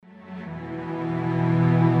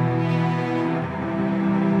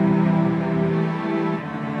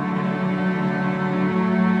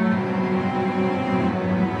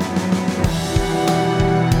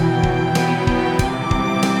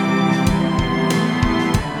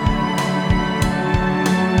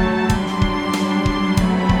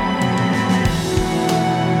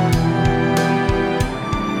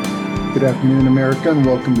Good afternoon, America, and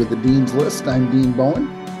welcome to the Dean's List. I'm Dean Bowen.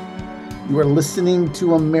 You are listening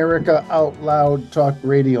to America Out Loud Talk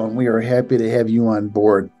Radio, and we are happy to have you on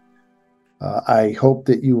board. I hope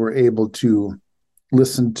that you were able to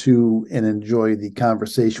listen to and enjoy the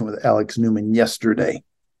conversation with Alex Newman yesterday.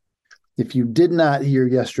 If you did not hear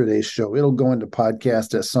yesterday's show, it'll go into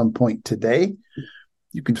podcast at some point today.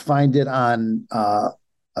 You can find it on, Apple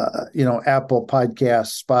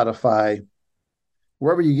Podcasts, Spotify,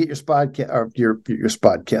 wherever you get your podcast or your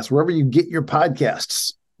podcast, wherever you get your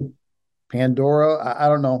podcasts, Pandora, I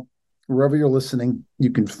don't know, wherever you're listening, you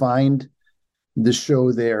can find the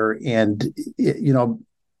show there. And,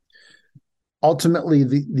 ultimately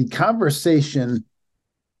the conversation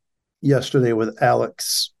yesterday with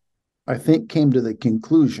Alex, I think, came to the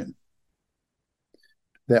conclusion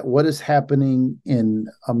that what is happening in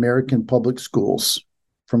American public schools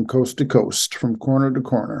from coast to coast, from corner to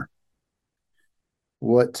corner,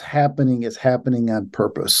 what's happening is happening on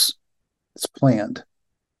purpose. It's planned.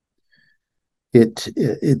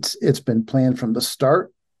 It's been planned from the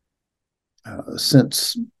start,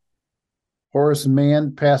 since Horace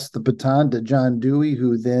Mann passed the baton to John Dewey,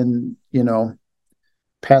 who then,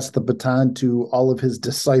 passed the baton to all of his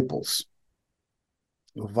disciples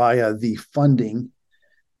via the funding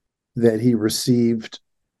that he received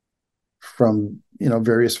from,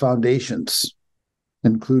 various foundations,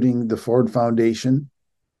 including the Ford Foundation,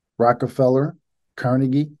 Rockefeller,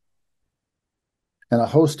 Carnegie, and a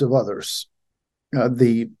host of others.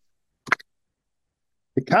 The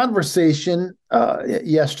conversation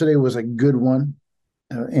yesterday was a good one,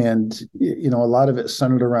 and a lot of it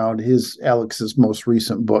centered around Alex's most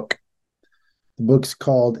recent book. The book's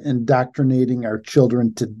called "Indoctrinating Our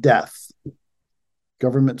Children to Death: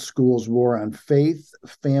 Government Schools' War on Faith,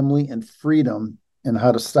 Family, and Freedom, and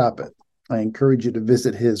How to Stop It." I encourage you to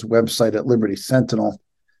visit his website at Liberty Sentinel,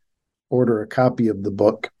 order a copy of the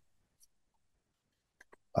book.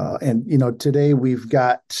 And today we've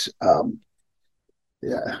got,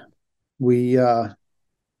 we have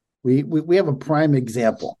a prime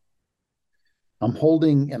example. I'm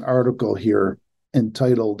holding an article here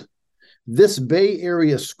entitled, "This Bay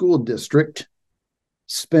Area School District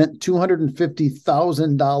Spent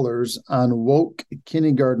 $250,000 on Woke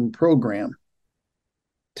Kindergarten Program.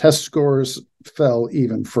 Test scores fell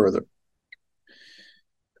even further."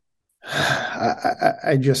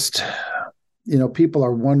 I just, people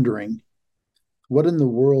are wondering, what in the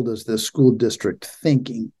world is this school district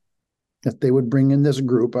thinking that they would bring in this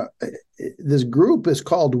group? This group is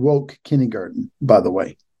called Woke Kindergarten, by the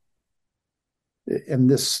way. And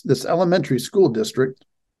this elementary school district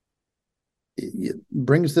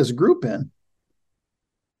brings this group in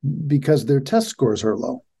because their test scores are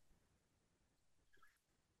low.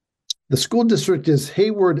 The school district is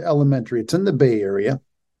Hayward Elementary. It's in the Bay Area.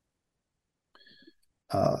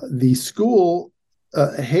 The school,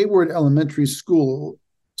 Hayward Elementary schools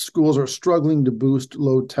are struggling to boost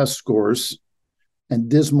low test scores and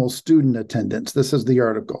dismal student attendance. This is the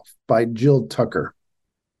article by Jill Tucker.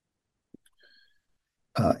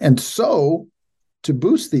 And so, to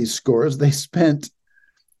boost these scores, they spent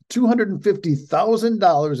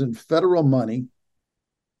 $250,000 in federal money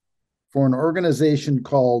for an organization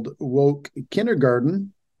called Woke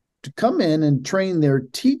Kindergarten to come in and train their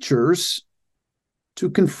teachers to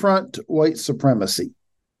confront white supremacy.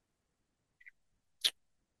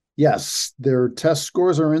 Yes, their test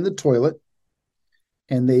scores are in the toilet,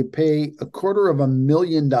 and they pay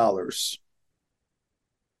 $250,000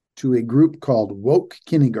 to a group called Woke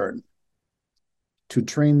Kindergarten to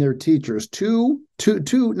train their teachers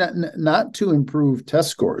not to improve test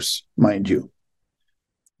scores, mind you,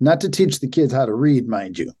 not to teach the kids how to read,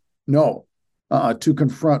 mind you. No, to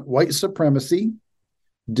confront white supremacy,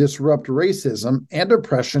 disrupt racism and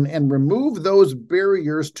oppression, and remove those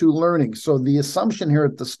barriers to learning. So the assumption here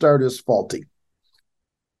at the start is faulty.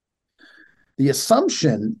 The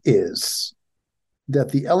assumption is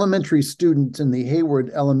that the elementary students in the Hayward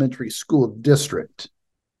Elementary School District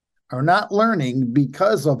are not learning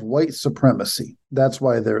because of white supremacy. That's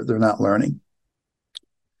why they're not learning.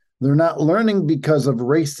 They're not learning because of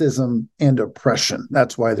racism and oppression.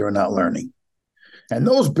 That's why they're not learning. And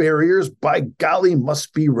those barriers, by golly,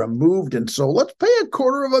 must be removed. And so let's pay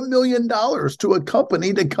 $250,000 to a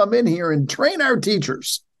company to come in here and train our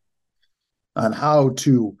teachers on how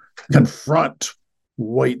to confront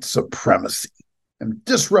white supremacy and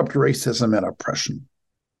disrupt racism and oppression.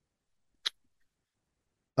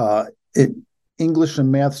 English and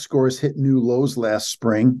math scores hit new lows last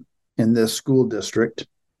spring in this school district.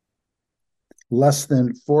 Less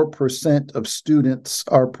than 4% of students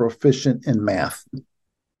are proficient in math.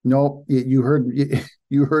 No, you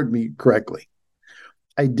heard me correctly.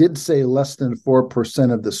 I did say less than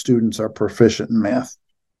 4% of the students are proficient in math,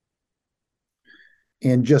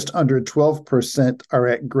 and just under 12% are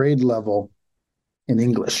at grade level in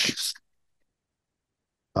English.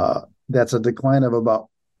 That's a decline of about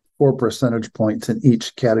 4 percentage points in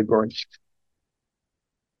each category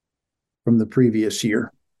from the previous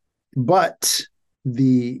year. But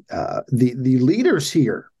the leaders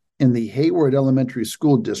here in the Hayward Elementary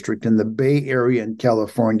School District in the Bay Area in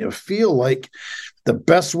California feel like the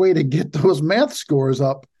best way to get those math scores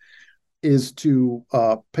up is to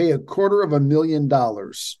pay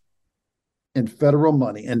 $250,000 in federal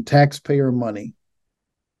money and taxpayer money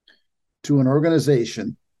to an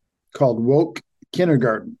organization called Woke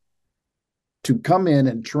Kindergarten to come in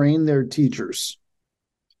and train their teachers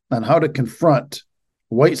on how to confront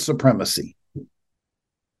white supremacy.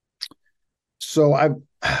 So I've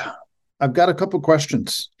got a couple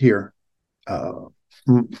questions here.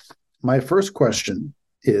 My first question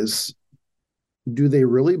is, do they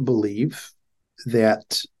really believe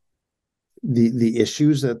that the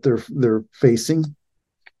issues that they're facing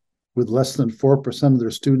with less than 4% of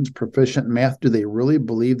their students proficient in math, do they really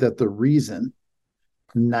believe that the reason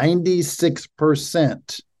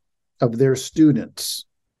 96% of their students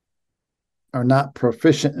are not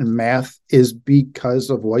proficient in math is because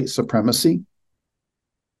of white supremacy?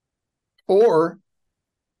 Or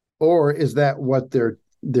is that what they're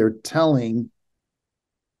telling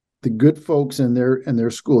the good folks in their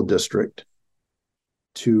school district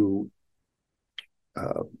to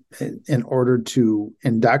in order to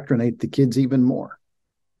indoctrinate the kids even more?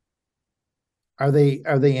 Are they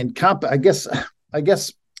incompetent? I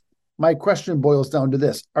guess my question boils down to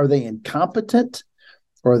this: are they incompetent,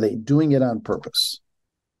 or are they doing it on purpose?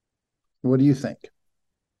 What do you think?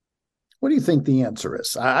 What do you think the answer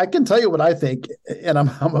is? I can tell you what I think, and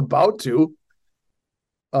I'm about to.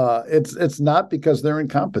 It's not because they're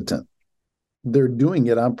incompetent. They're doing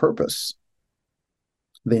it on purpose.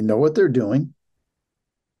 They know what they're doing,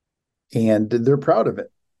 and they're proud of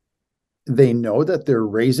it. They know that they're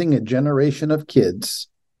raising a generation of kids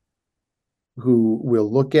who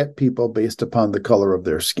will look at people based upon the color of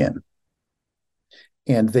their skin.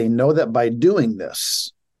 And they know that by doing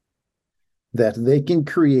this, that they can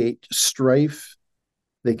create strife,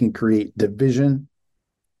 they can create division,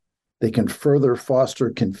 they can further foster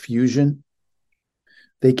confusion,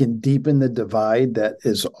 they can deepen the divide that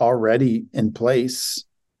is already in place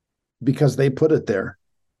because they put it there.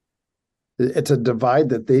 It's a divide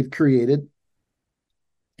that they've created,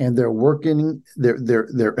 and they're working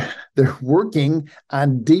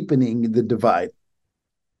on deepening the divide.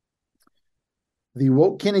 The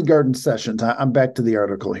woke kindergarten sessions, I'm back to the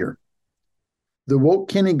article here. The woke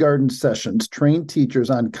kindergarten sessions train teachers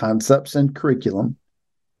on concepts and curriculum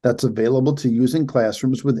that's available to use in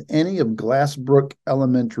classrooms with any of Glassbrook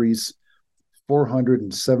Elementary's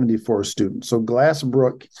 474 students. So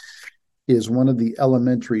Glassbrook is one of the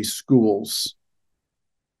elementary schools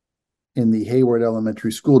in the Hayward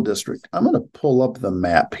Elementary School District. I'm going to pull up the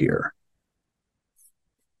map here.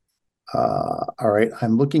 All right,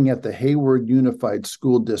 I'm looking at the Hayward Unified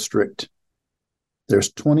School District.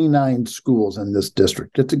 There's 29 schools in this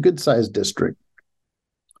district. It's a good-sized district.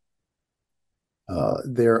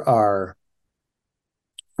 There are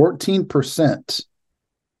 14%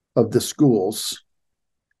 of the schools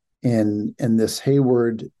in this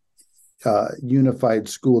Hayward Unified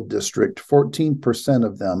School District, 14%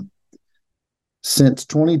 of them since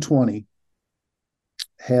 2020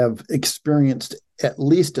 have experienced at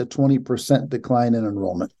least a 20% decline in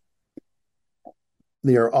enrollment.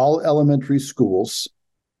 They are all elementary schools.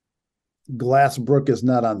 Glassbrook is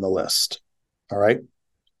not on the list. All right.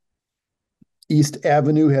 East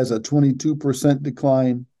Avenue has a 22%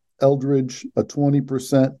 decline. Eldridge, a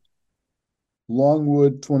 20%.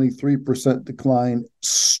 Longwood, 23% decline.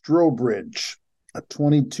 Strobridge, a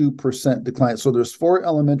 22% decline. So there's 4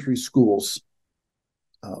 elementary schools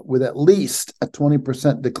with at least a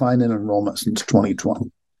 20% decline in enrollment since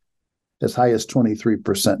 2020, as high as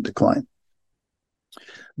 23% decline.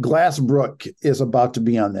 Glassbrook is about to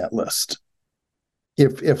be on that list.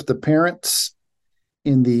 If the parents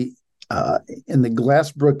in the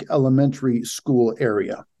Glassbrook Elementary School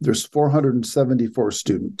area, there's 474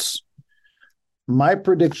 students. My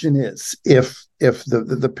prediction is if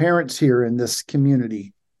the parents here in this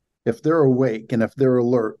community, if they're awake and if they're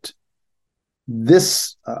alert,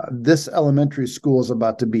 this elementary school is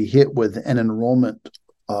about to be hit with an enrollment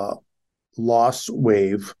loss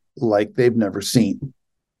wave like they've never seen.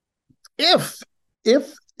 If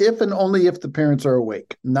and only if the parents are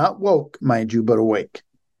awake, not woke, mind you, but awake.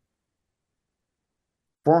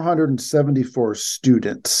 474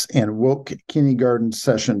 students and woke kindergarten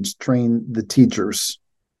sessions train the teachers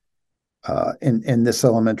in this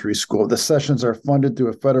elementary school. The sessions are funded through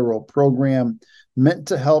a federal program meant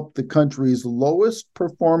to help the country's lowest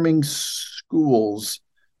performing schools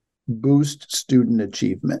boost student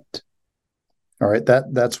achievement. All right,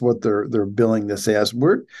 that's what they're billing this as.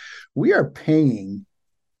 We are paying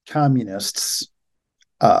communists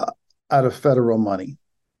out of federal money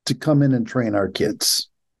to come in and train our kids.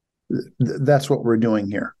 That's what we're doing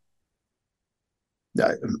here.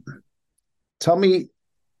 Tell me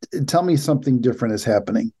something different is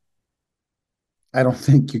happening. I don't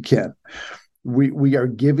think you can. We are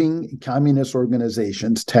giving communist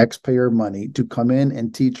organizations taxpayer money to come in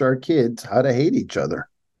and teach our kids how to hate each other.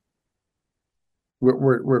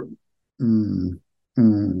 I'm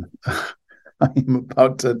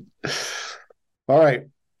about to. All right.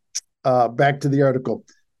 Back to the article.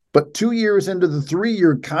 But 2 years into the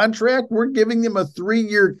 3-year contract, we're giving them a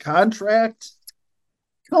 3-year contract.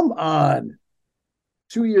 Come on.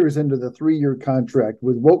 2 years into the 3-year contract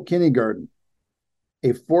with Woke Kindergarten,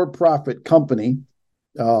 a for-profit company.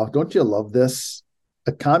 Don't you love this?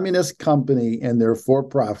 A communist company and they're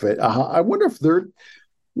for-profit. I wonder if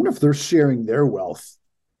they're sharing their wealth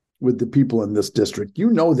with the people in this district. You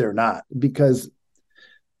know they're not, because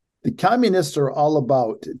the communists are all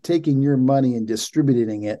about taking your money and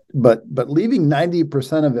distributing it, but leaving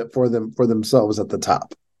 90% of it for themselves at the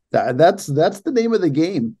top. That's the name of the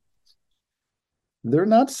game. They're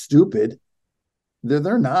not stupid.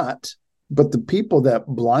 They're not. But the people that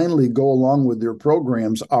blindly go along with their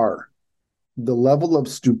programs are. The level of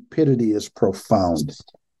stupidity is profound.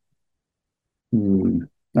 All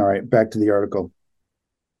right, back to the article.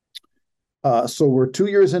 So we're 2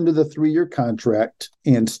 years into the 3-year contract,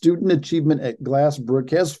 and student achievement at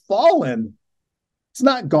Glassbrook has fallen. It's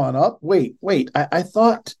not gone up. Wait. I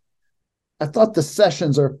thought the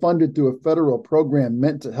sessions are funded through a federal program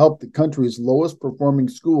meant to help the country's lowest performing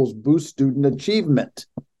schools boost student achievement.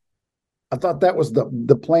 I thought that was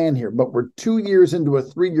the plan here, but we're 2 years into a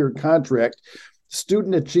 3-year contract.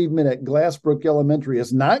 Student achievement at Glassbrook Elementary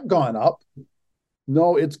has not gone up.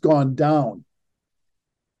 No, it's gone down.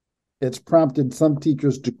 It's prompted some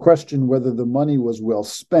teachers to question whether the money was well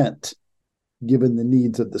spent, given the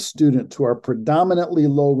needs of the students who are predominantly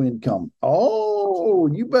low income. Oh,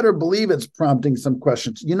 you better believe it's prompting some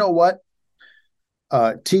questions. You know what?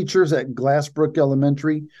 Teachers at Glassbrook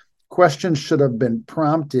Elementary, questions should have been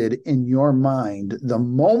prompted in your mind the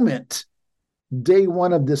moment, day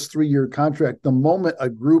one of this 3-year contract, the moment a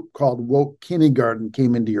group called Woke Kindergarten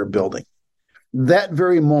came into your building. That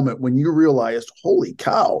very moment when you realized, holy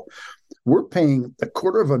cow, we're paying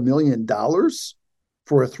 $250,000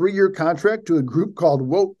 for a 3-year contract to a group called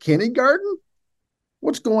Woke Kindergarten?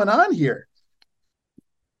 What's going on here?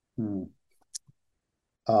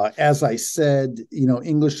 As I said,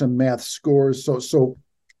 English and math scores. So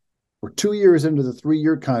we're 2 years into the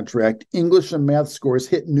 3-year contract. English and math scores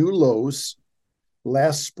hit new lows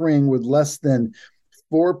last spring with less than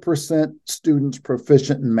 4% students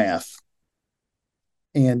proficient in math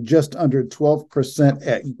and just under 12%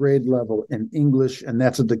 at grade level in English, and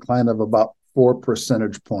that's a decline of about 4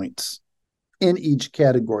 percentage points in each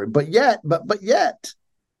category. But yet,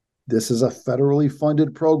 this is a federally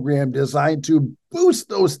funded program designed to boost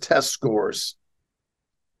those test scores.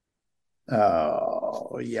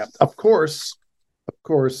 Oh, yeah. Of course,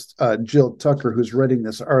 Jill Tucker, who's writing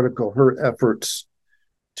this article, her efforts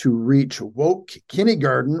to reach Woke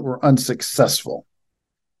Kindergarten were unsuccessful.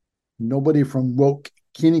 Nobody from Woke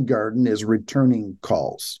Kindergarten is returning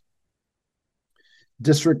calls.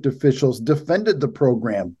 District officials defended the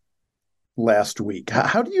program last week.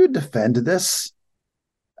 How do you defend this?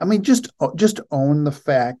 I mean, just own the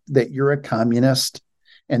fact that you're a communist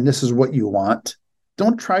and this is what you want.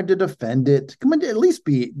 Don't try to defend it. Come on, at least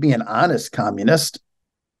be an honest communist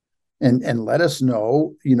and let us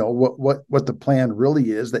know, what the plan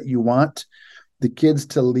really is, that you want the kids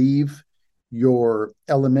to leave your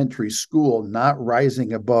elementary school not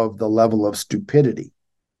rising above the level of stupidity.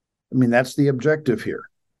 I mean, that's the objective here.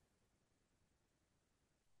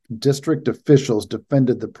 District officials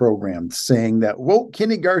defended the program, saying that Woke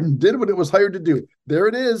Kindergarten did what it was hired to do. There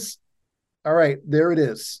it is. All right, there it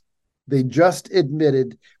is. They just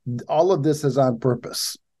admitted all of this is on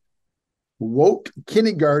purpose. Woke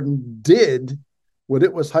Kindergarten did what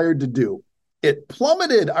it was hired to do. It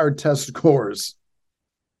plummeted our test scores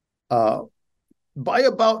by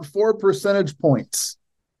about 4 percentage points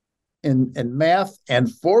in math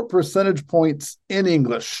and 4 percentage points in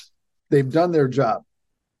English. They've done their job.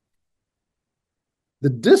 The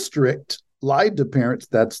district lied to parents.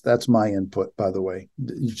 That's my input, by the way.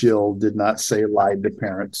 Jill did not say lied to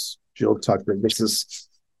parents. Jill Tucker. This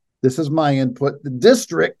is my input. The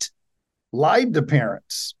district lied to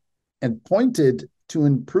parents and pointed to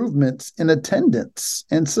improvements in attendance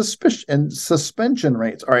and suspension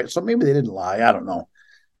rates. All right, so maybe they didn't lie. I don't know.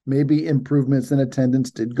 Maybe improvements in attendance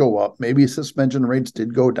did go up. Maybe suspension rates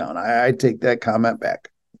did go down. I take that comment back.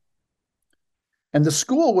 And the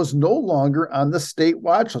school was no longer on the state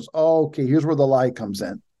watch list. Oh, okay, here's where the lie comes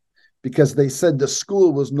in. Because they said the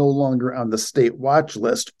school was no longer on the state watch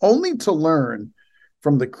list, only to learn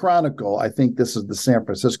from the Chronicle, I think this is the San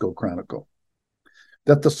Francisco Chronicle,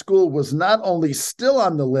 that the school was not only still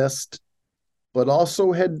on the list, but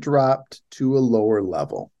also had dropped to a lower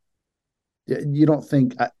level. You don't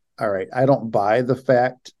think, all right, I don't buy the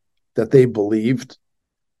fact that they believed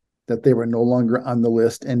that they were no longer on the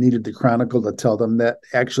list and needed the Chronicle to tell them that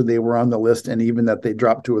actually they were on the list and even that they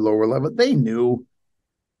dropped to a lower level. They knew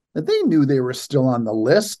they were still on the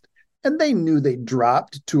list and they knew they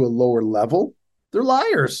dropped to a lower level. They're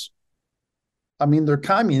liars. I mean, they're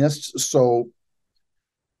communists, so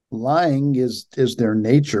lying is their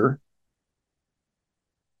nature.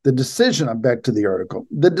 The decision, I'm back to the article,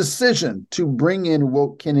 the decision to bring in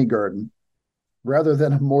woke kindergarten rather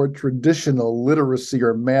than a more traditional literacy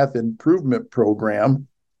or math improvement program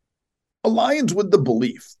aligns with the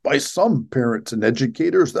belief by some parents and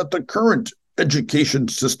educators that the current education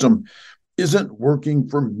system isn't working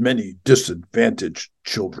for many disadvantaged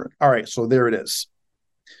children. All right, so there it is.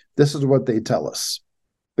 This is what they tell us.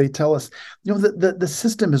 They tell us, the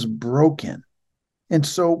system is broken, and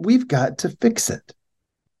so we've got to fix it.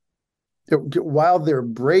 While they're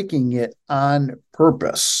breaking it on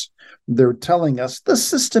purpose, they're telling us the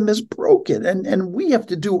system is broken and we have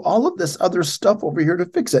to do all of this other stuff over here to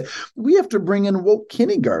fix it. We have to bring in woke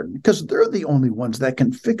kindergarten because they're the only ones that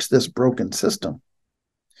can fix this broken system.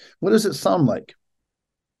 What does it sound like?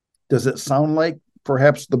 Does it sound like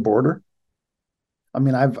perhaps the border? I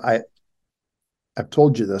mean, I've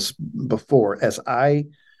told you this before. As I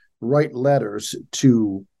write letters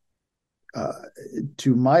to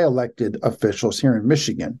my elected officials here in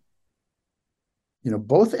Michigan,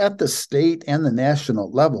 both at the state and the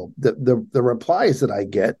national level, the replies that I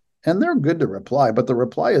get, and they're good to reply, but the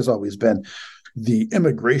reply has always been, the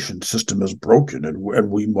immigration system is broken and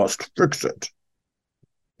we must fix it.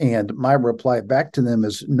 And my reply back to them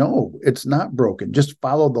is, no, it's not broken. Just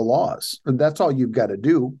follow the laws. That's all you've got to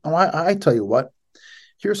do. Oh, I tell you what,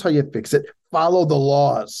 here's how you fix it. Follow the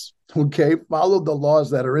laws, okay? Follow the laws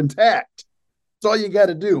that are intact. That's all you got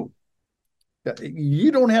to do.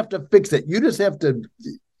 You don't have to fix it. You just have to.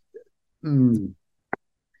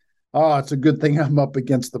 Oh, it's a good thing I'm up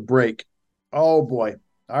against the break. Oh, boy.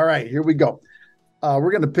 All right, here we go.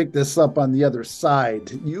 We're going to pick this up on the other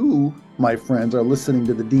side. You, my friends, are listening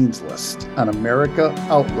to the Dean's List on America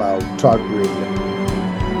Out Loud Talk Radio.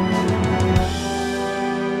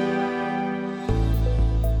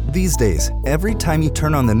 These days, every time you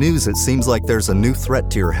turn on the news, it seems like there's a new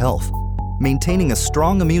threat to your health. Maintaining a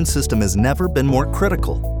strong immune system has never been more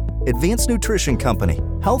critical. Advanced nutrition company,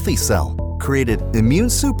 Healthy Cell, created Immune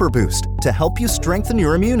Super Boost to help you strengthen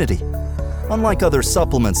your immunity. Unlike other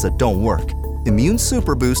supplements that don't work, Immune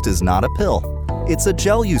Super Boost is not a pill. It's a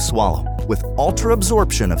gel you swallow with ultra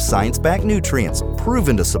absorption of science-backed nutrients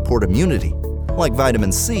proven to support immunity, like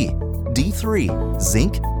vitamin C, D3,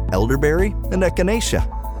 zinc, elderberry, and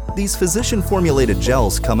echinacea. These physician-formulated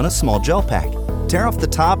gels come in a small gel pack. Tear off the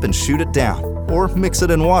top and shoot it down, or mix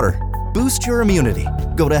it in water. Boost your immunity.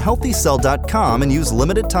 Go to healthycell.com and use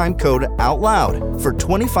limited time code OUTLOUD for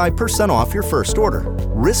 25% off your first order.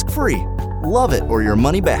 Risk-free. Love it or your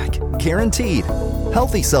money back. Guaranteed.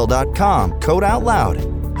 Healthycell.com, code OUTLOUD.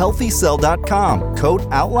 Healthycell.com, code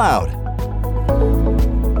OUTLOUD.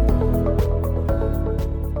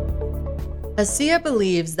 ASEA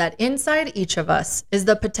believes that inside each of us is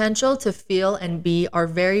the potential to feel and be our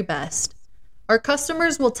very best. Our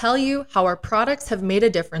customers will tell you how our products have made a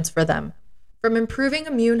difference for them, from improving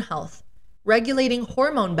immune health, regulating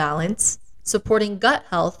hormone balance, supporting gut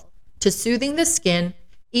health, to soothing the skin,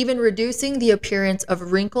 even reducing the appearance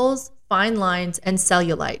of wrinkles, fine lines, and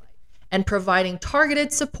cellulite, and providing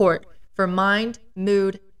targeted support for mind,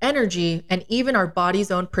 mood, energy, and even our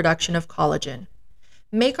body's own production of collagen.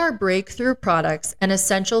 Make our breakthrough products an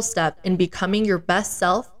essential step in becoming your best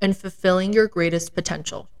self and fulfilling your greatest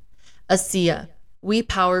potential. ASEA, we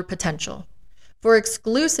power potential. For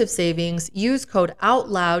exclusive savings, use code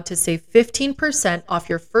OUTLOUD to save 15% off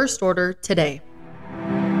your first order today.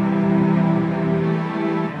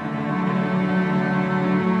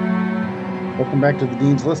 Welcome back to the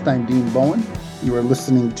Dean's List. I'm Dean Bowen. You are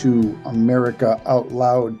listening to America Out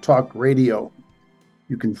Loud Talk Radio.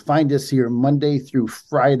 You can find us here Monday through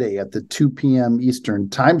Friday at the 2 p.m. Eastern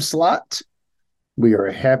time slot. We are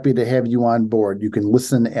happy to have you on board. You can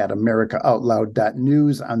listen at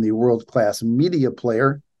americaoutloud.news on the world-class media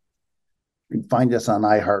player. You can find us on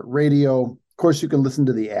iHeartRadio. Of course, you can listen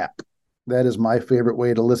to the app. That is my favorite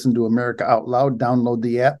way to listen to America Out Loud. Download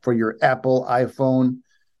the app for your Apple, iPhone,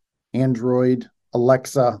 Android,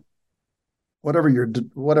 Alexa,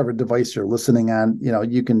 whatever device you're listening on.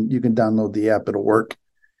 You can download the app. It'll work,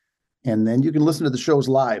 and then you can listen to the shows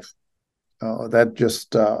live. That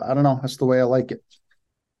just I don't know. That's the way I like it.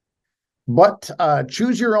 But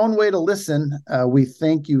choose your own way to listen. We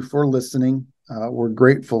thank you for listening. We're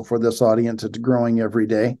grateful for this audience. It's growing every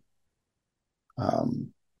day. I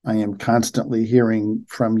am constantly hearing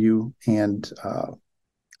from you, and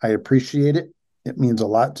I appreciate it. It means a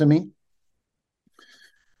lot to me.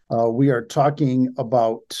 We are talking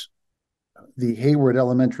about the Hayward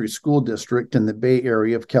Elementary School District in the Bay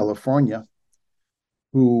Area of California,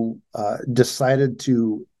 who decided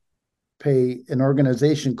to pay an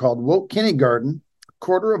organization called Woke Kindergarten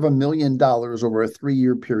 $250,000 over a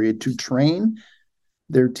 3-year period to train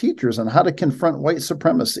their teachers on how to confront white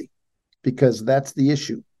supremacy, because that's the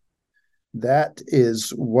issue. That is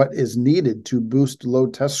what is needed to boost low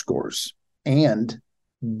test scores and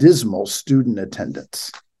dismal student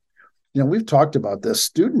attendance. We've talked about this.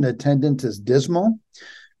 Student attendance is dismal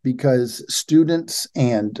because students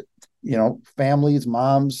and, families,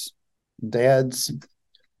 moms, dads,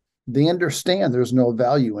 they understand there's no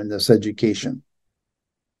value in this education.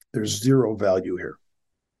 There's zero value here.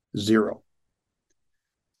 Zero.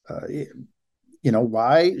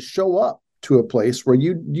 Why show up to a place where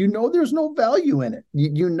you know there's no value in it?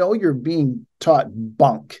 You know you're being taught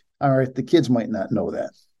bunk. All right, the kids might not know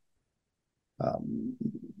that.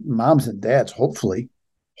 Moms and dads, hopefully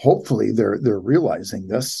they're realizing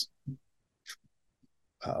this.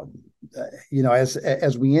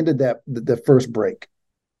 As we ended the first break,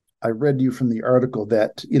 I read you from the article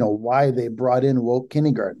that why they brought in woke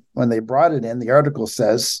kindergarten. When they brought it in, the article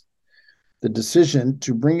says the decision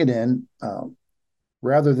to bring it in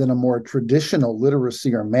rather than a more traditional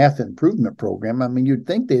literacy or math improvement program. I mean, you'd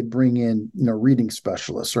think they'd bring in reading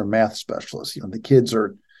specialists or math specialists. The kids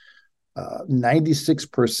are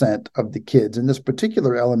 96% of the kids in this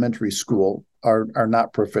particular elementary school are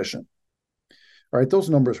not proficient. All right, those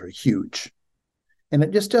numbers are huge, and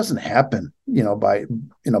it just doesn't happen, by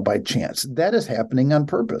chance. That is happening on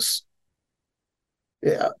purpose.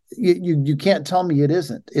 Yeah, you can't tell me it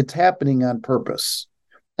isn't. It's happening on purpose,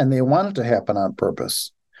 and they want it to happen on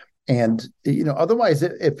purpose. And otherwise,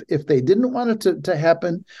 if they didn't want it to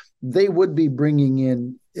happen, they would be bringing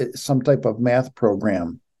in some type of math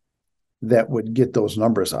program that would get those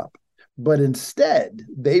numbers up. But instead,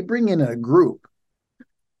 they bring in a group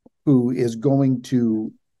who is going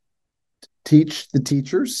to teach the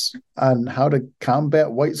teachers on how to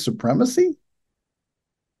combat white supremacy.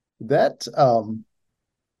 That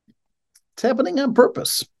it's happening on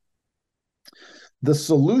purpose. The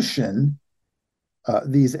solution,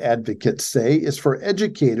 these advocates say, is for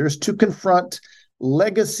educators to confront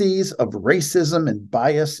legacies of racism and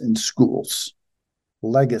bias in schools.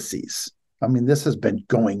 Legacies. I mean, this has been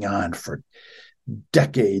going on for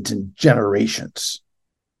decades and generations.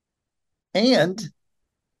 And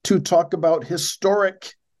to talk about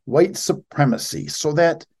historic white supremacy so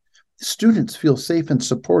that students feel safe and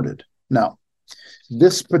supported. Now,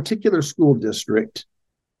 this particular school district,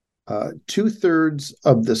 2/3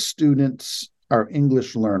 of the students are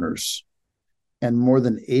English learners, and more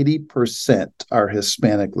than 80% are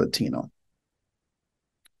Hispanic Latino.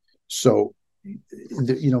 So,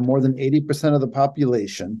 more than 80% of the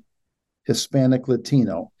population, Hispanic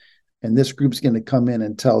Latino, and this group's going to come in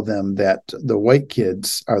and tell them that the white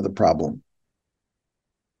kids are the problem.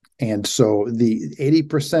 And so the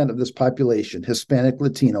 80% of this population, Hispanic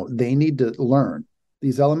Latino, they need to learn,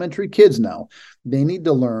 these elementary kids now, they need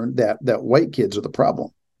to learn that white kids are the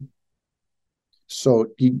problem.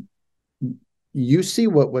 So you see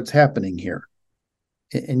what's happening here.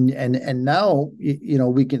 And now,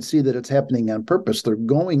 we can see that it's happening on purpose. They're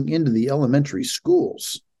going into the elementary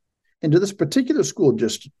schools, into this particular school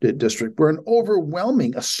district where an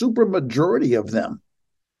overwhelming, a super majority of them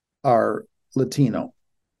are Latino.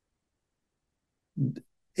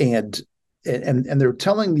 And they're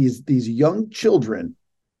telling these young children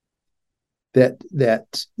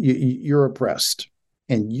that you're oppressed,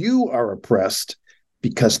 and you are oppressed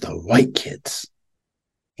because the white kids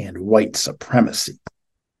and white supremacy.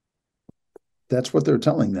 That's what they're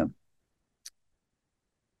telling them.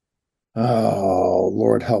 Oh,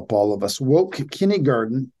 Lord help all of us. Woke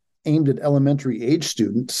kindergarten, aimed at elementary age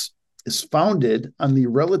students, is founded on the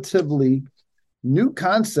relatively new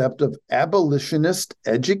concept of abolitionist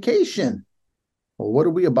education. Well, what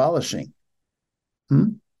are we abolishing?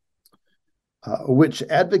 Which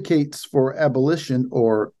advocates for abolition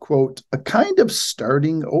or, quote, a kind of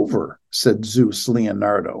starting over, said Zeus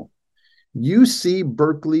Leonardo, UC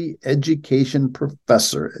Berkeley education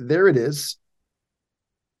professor. There it is.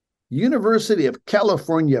 University of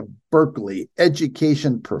California, Berkeley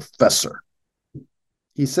education professor.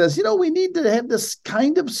 He says, we need to have this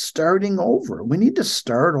kind of starting over. We need to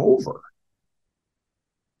start over.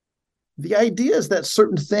 The idea is that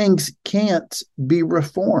certain things can't be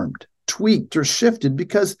reformed, tweaked, or shifted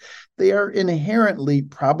because they are inherently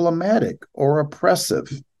problematic or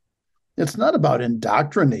oppressive. It's not about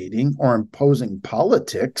indoctrinating or imposing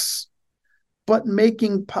politics, but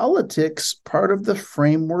making politics part of the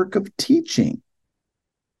framework of teaching.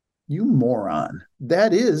 You moron.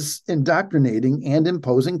 That is indoctrinating and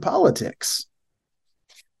imposing politics.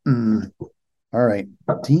 All right.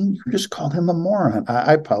 Dean, you just called him a moron.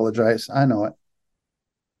 I apologize. I know it.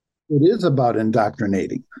 It is about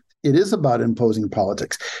indoctrinating. It is about imposing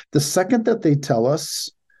politics. The second that they tell us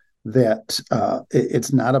that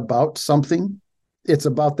it's not about something, it's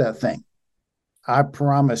about that thing. I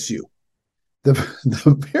promise you. The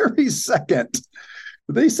very second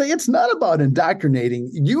they say it's not about indoctrinating,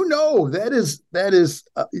 that is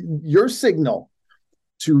your signal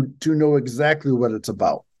to know exactly what it's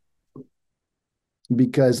about,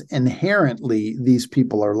 because inherently these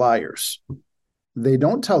people are liars. They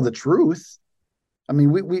don't tell the truth. I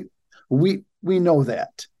mean, we know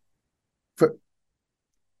that.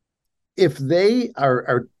 If they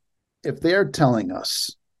are telling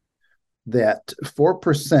us that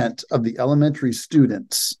 4% of the elementary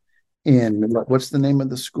students in what's the name of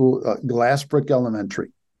the school? Glassbrook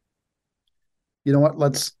Elementary. You know what?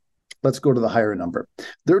 Let's go to the higher number.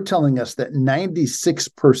 They're telling us that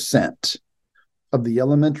 96% of the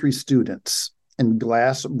elementary students in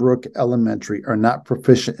Glassbrook Elementary are not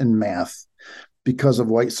proficient in math because of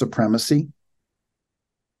white supremacy.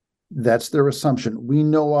 That's their assumption. We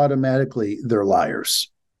know automatically they're liars.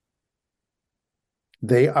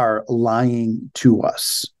 They are lying to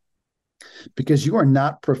us. Because you are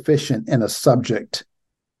not proficient in a subject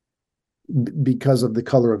because of the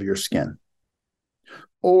color of your skin,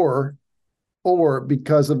 or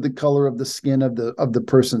because of the color of the skin of the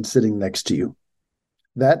person sitting next to you.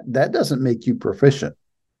 That doesn't make you proficient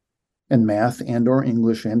in math and or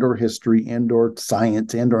English and or history and or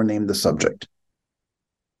science and or name the subject.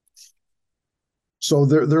 So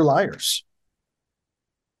they're liars.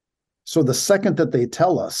 So the second that they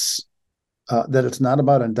tell us that it's not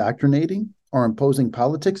about indoctrinating or imposing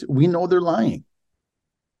politics, we know they're lying.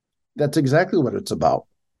 That's exactly what it's about.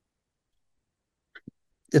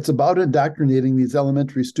 It's about indoctrinating these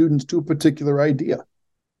elementary students to a particular idea.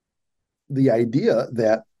 The idea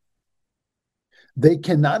that they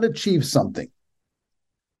cannot achieve something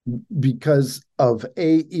because of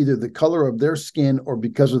either the color of their skin or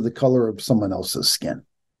because of the color of someone else's skin.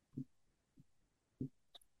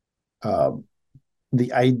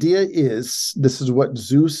 The idea is, this is what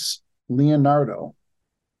Zeus Leonardo,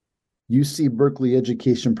 UC Berkeley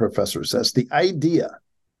education professor, says. The idea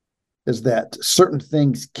is that certain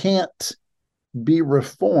things can't be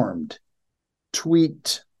reformed,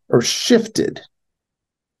 tweaked, or shifted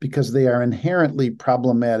because they are inherently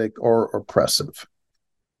problematic or oppressive.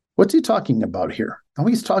 What's he talking about here? Oh,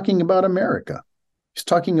 he's talking about America. He's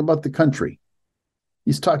talking about the country.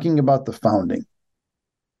 He's talking about the founding.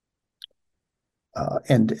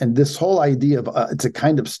 And this whole idea of it's a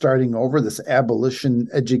kind of starting over, this abolition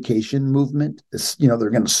education movement, is, they're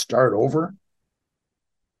going to start over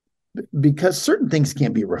because certain things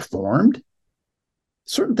can't be reformed.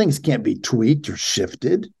 Certain things can't be tweaked or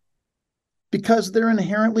shifted because they're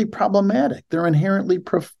inherently problematic. They're inherently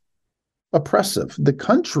oppressive. The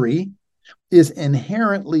country is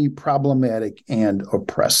inherently problematic and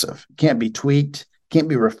oppressive. Can't be tweaked, can't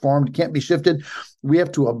be reformed, can't be shifted. We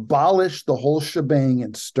have to abolish the whole shebang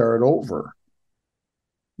and start over.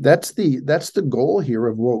 That's the goal here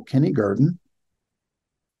of woke kindergarten.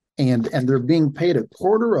 And they're being paid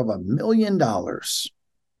 $250,000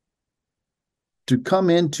 to come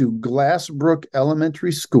into Glassbrook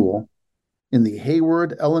Elementary School in the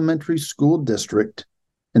Hayward Elementary School District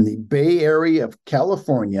in the Bay Area of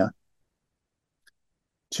California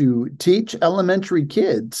to teach elementary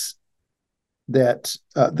kids that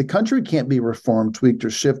the country can't be reformed, tweaked, or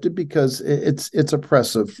shifted because it's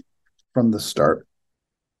oppressive from the start.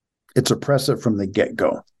 It's oppressive from the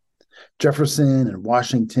get-go. Jefferson and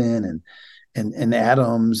Washington and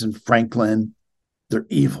Adams and Franklin. They're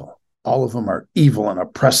evil. All of them are evil and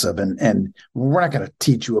oppressive. And we're not going to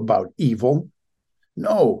teach you about evil.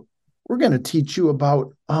 No, we're going to teach you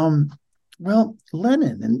about, Lenin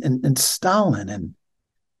and Stalin and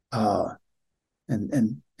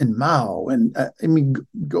Mao. And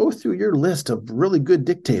go through your list of really good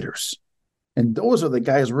dictators. And those are the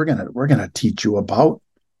guys we're gonna teach you about.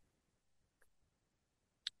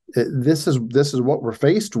 This is what we're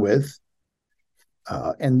faced with,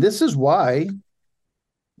 and this is why,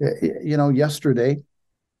 yesterday,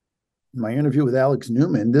 my interview with Alex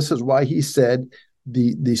Newman, this is why he said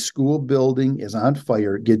the school building is on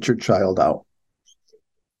fire. Get your child out.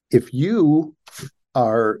 If you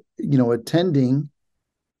are, attending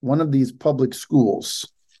one of these public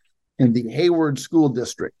schools in the Hayward School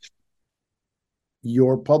District,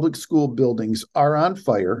 your public school buildings are on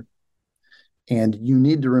fire, and you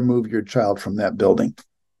need to remove your child from that building.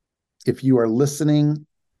 If you are listening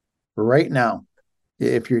right now,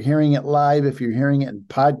 if you're hearing it live, if you're hearing it in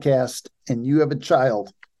podcast, and you have a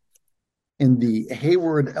child in the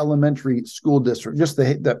Hayward Elementary School District, just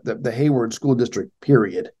the Hayward School District,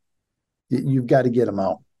 period, you've got to get them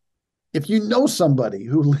out. If you know somebody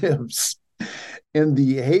who lives in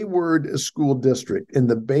the Hayward School District in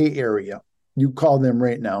the Bay Area, you call them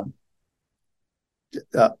right now.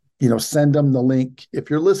 Send them the link. If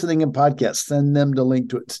you're listening in podcast, send them the link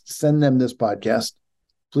to it. Send them this podcast.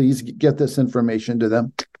 Please get this information to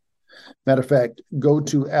them. Matter of fact, go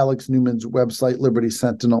to Alex Newman's website, Liberty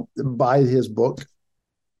Sentinel, buy his book,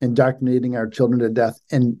 Indoctrinating Our Children to Death,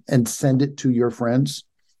 and send it to your friends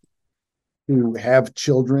who have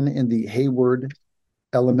children in the Hayward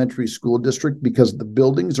Elementary School District, because the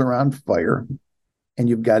buildings are on fire and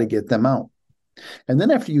you've got to get them out. And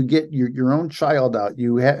then after you get your own child out,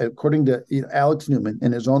 you have, according to Alex Newman,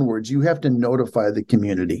 in his own words, you have to notify the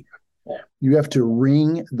community. You have to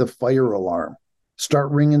ring the fire alarm, start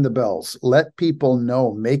ringing the bells, let people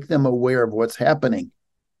know, make them aware of what's happening.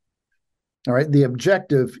 All right. The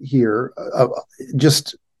objective here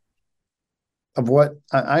of what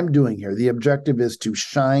I'm doing here, the objective is to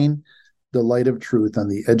shine the light of truth on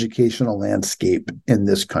the educational landscape in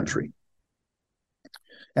this country,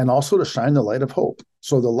 and also to shine the light of hope.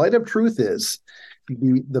 So the light of truth is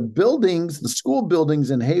the buildings, the school buildings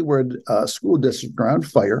in Hayward School District are on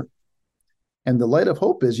fire. And the light of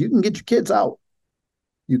hope is you can get your kids out.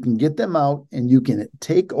 You can get them out and you can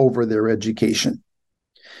take over their education.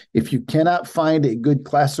 If you cannot find a good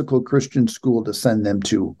classical Christian school to send them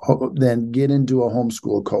to, then get into a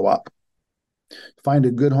homeschool co-op. Find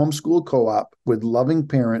a good homeschool co-op with loving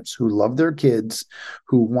parents who love their kids,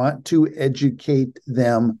 who want to educate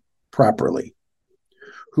them properly,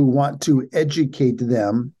 who want to educate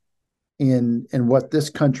them in what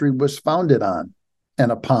this country was founded on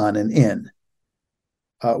and upon and in,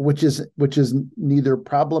 which is neither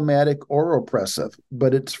problematic or oppressive,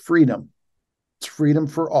 but it's freedom. It's freedom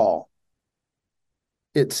for all.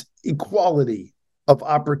 It's equality of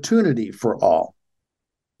opportunity for all.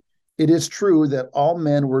 It is true that all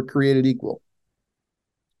men were created equal,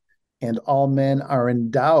 and all men are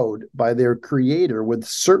endowed by their Creator with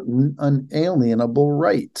certain unalienable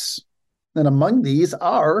rights. And among these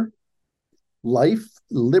are life,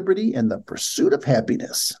 liberty, and the pursuit of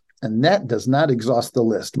happiness. And that does not exhaust the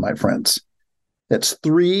list, my friends. That's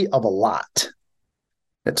 3 of a lot.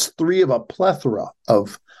 That's 3 of a plethora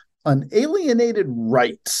of unalienated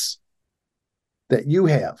rights that you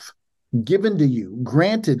have, given to you,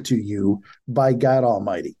 granted to you by God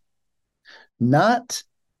Almighty, not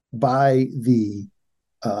by the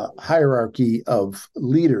hierarchy of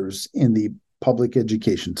leaders in the public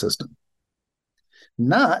education system,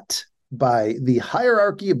 not by the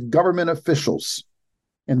hierarchy of government officials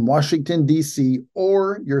in Washington, D.C.,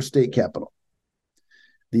 or your state capital.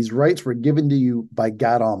 These rights were given to you by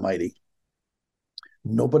God Almighty.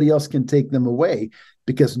 Nobody else can take them away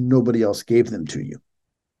because nobody else gave them to you.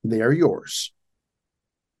 They are yours.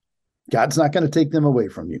 God's not going to take them away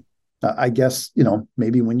from you. I guess,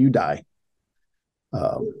 maybe when you die,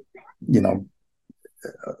 but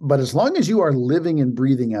as long as you are living and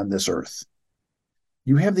breathing on this earth,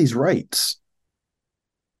 you have these rights.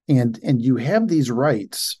 And you have these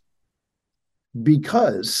rights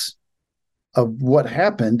because of what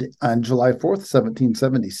happened on July 4th,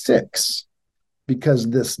 1776, because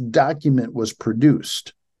this document was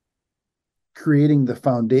produced, creating the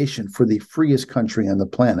foundation for the freest country on the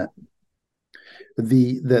planet.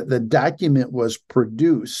 The document was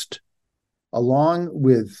produced along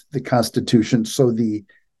with the Constitution, so the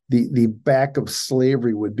back of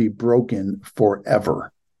slavery would be broken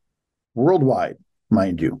forever, worldwide,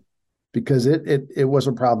 mind you. because it was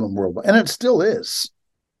a problem worldwide, and it still is.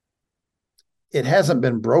 It hasn't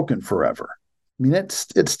been broken forever. I mean, it's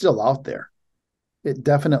still out there. It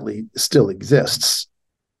definitely still exists,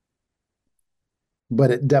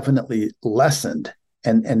 but it definitely lessened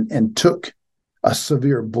and took a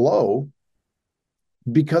severe blow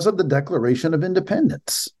because of the Declaration of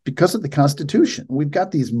Independence, because of the Constitution. We've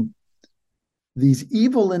got these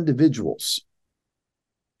evil individuals.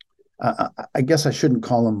 I guess I shouldn't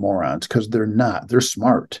call them morons, because they're not. They're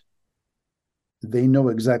smart. They know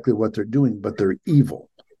exactly what they're doing, but they're evil.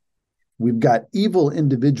 We've got evil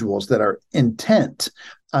individuals that are intent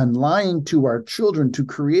on lying to our children to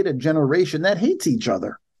create a generation that hates each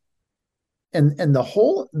other. And the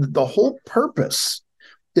whole purpose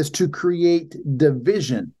is to create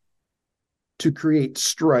division, to create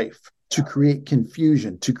strife, to create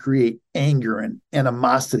confusion, to create anger and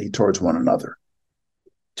animosity towards one another,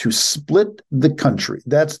 to split the country.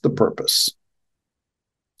 That's the purpose.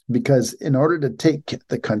 Because in order to take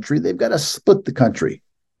the country, they've got to split the country.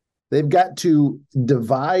 They've got to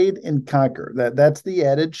divide and conquer. That's the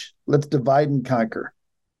adage. Let's divide and conquer.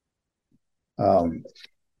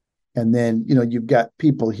 And then, you've got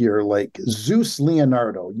people here like Zeus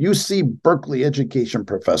Leonardo, UC Berkeley education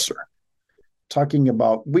professor, talking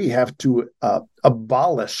about we have to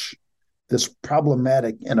abolish this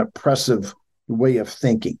problematic and oppressive way of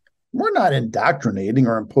thinking. We're not indoctrinating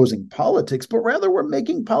or imposing politics, but rather we're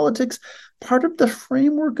making politics part of the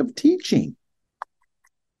framework of teaching.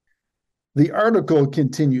 The article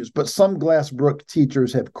continues, but some Glassbrook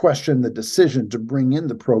teachers have questioned the decision to bring in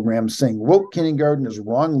the program, saying woke kindergarten is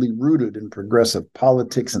wrongly rooted in progressive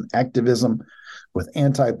politics and activism with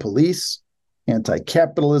anti-police,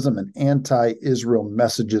 anti-capitalism, and anti-Israel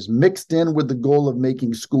messages mixed in with the goal of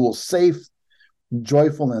making schools safe,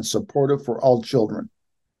 joyful, and supportive for all children.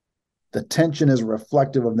 The tension is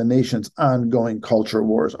reflective of the nation's ongoing culture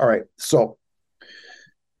wars. All right, so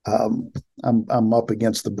I'm up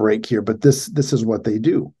against the break here, but this is what they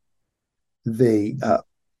do. They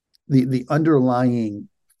the underlying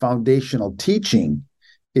foundational teaching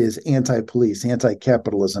is anti-police,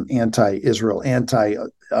 anti-capitalism, anti-Israel,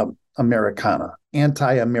 anti-Americana,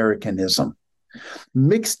 anti-Americanism,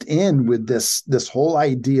 mixed in with this whole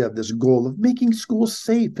idea of this goal of making schools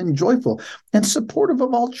safe and joyful and supportive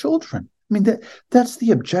of all children. I mean, that's the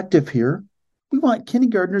objective here. We want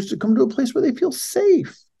kindergartners to come to a place where they feel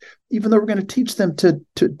safe, even though we're going to teach them to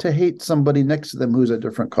hate somebody next to them who's a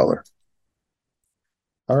different color.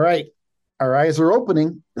 All right. Our eyes are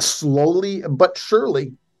opening slowly but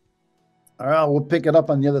surely. All right, we'll pick it up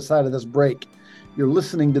on the other side of this break. You're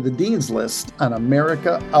listening to the Dean's List on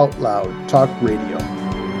America Out Loud Talk Radio.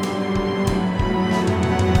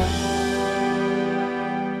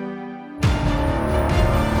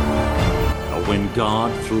 When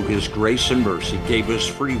God, through his grace and mercy, gave us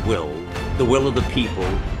free will, the will of the people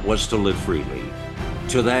was to live freely.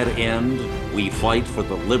 To that end, we fight for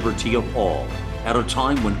the liberty of all at a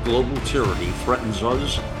time when global tyranny threatens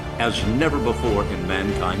us as never before in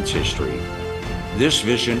mankind's history. This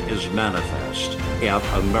vision is manifest at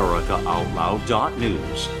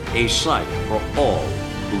AmericaOutloud.news, a site for all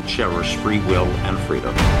who cherish free will and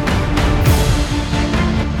freedom.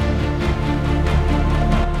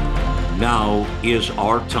 Now is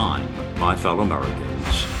our time, my fellow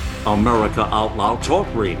Americans. America Out Loud Talk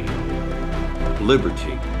Radio.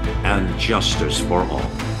 Liberty and justice for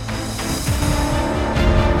all.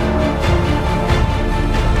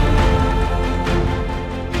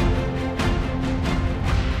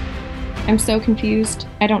 I'm so confused.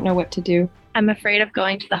 I don't know what to do. I'm afraid of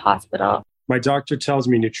going to the hospital. My doctor tells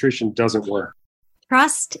me nutrition doesn't work.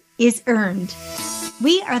 Trust is earned.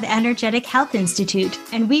 We are the Energetic Health Institute,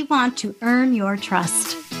 and we want to earn your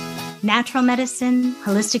trust. Natural medicine,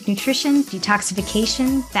 holistic nutrition,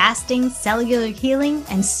 detoxification, fasting, cellular healing,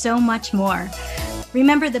 and so much more.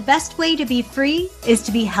 Remember, the best way to be free is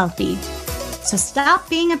to be healthy. So stop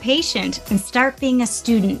being a patient and start being a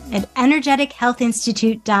student at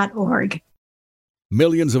energetichealthinstitute.org.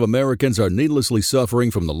 Millions of Americans are needlessly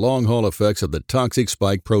suffering from the long-haul effects of the toxic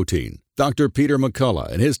spike protein. Dr. Peter McCullough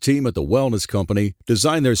and his team at the Wellness Company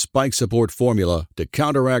designed their spike support formula to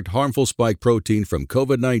counteract harmful spike protein from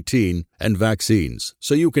COVID-19 and vaccines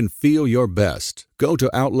so you can feel your best. Go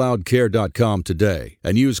to OutLoudCare.com today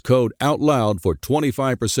and use code OUTLOUD for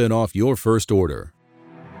 25% off your first order.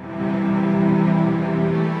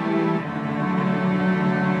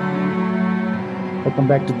 Welcome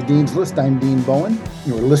back to the Dean's List. I'm Dean Bowen.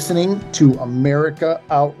 You're listening to America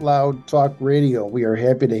Out Loud Talk Radio. We are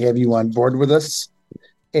happy to have you on board with us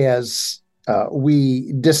as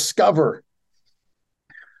we discover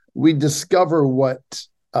what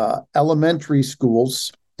elementary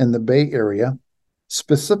schools in the Bay Area,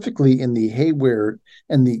 specifically in the Hayward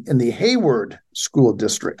School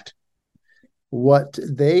District, what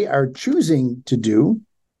they are choosing to do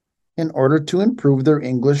in order to improve their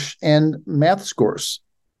English and math scores,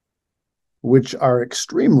 which are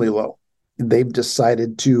extremely low. They've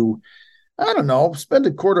decided to, I don't know, spend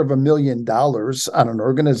 $250,000 on an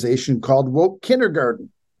organization called Woke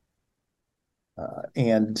Kindergarten.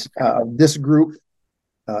 And this group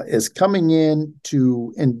is coming in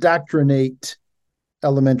to indoctrinate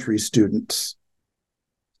elementary students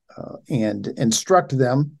and instruct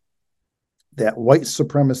them that white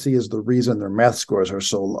supremacy is the reason their math scores are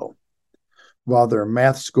so low, while their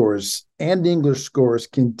math scores and English scores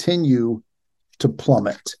continue to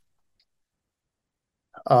plummet.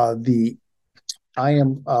 I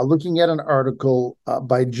am looking at an article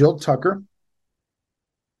by Jill Tucker,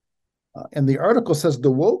 and the article says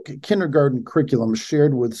the woke kindergarten curriculum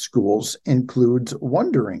shared with schools includes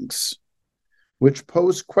wonderings, which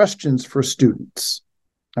pose questions for students.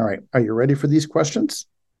 All right, are you ready for these questions?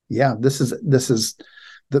 Yeah, this is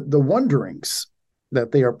the wonderings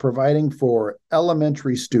that they are providing for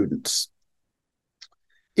elementary students.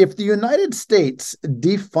 If the United States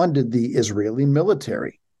defunded the Israeli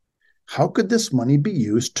military, how could this money be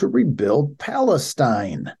used to rebuild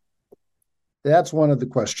Palestine? That's one of the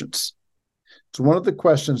questions. It's one of the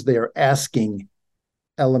questions they are asking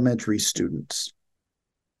elementary students.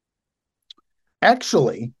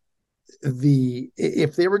 Actually,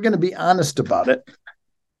 if they were going to be honest about it,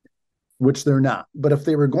 which they're not, but if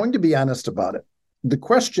they were going to be honest about it, the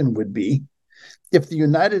question would be, if the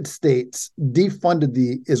United States defunded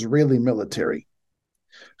the Israeli military,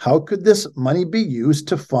 how could this money be used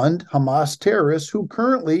to fund Hamas terrorists who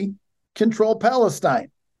currently control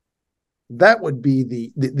Palestine? That would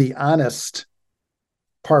be the honest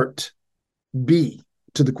part B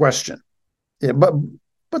to the question. Yeah,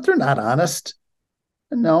 but they're not honest.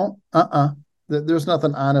 No, There's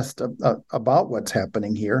nothing honest about what's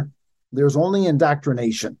happening here. There's only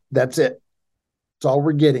indoctrination. That's it. That's all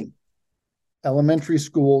we're getting. Elementary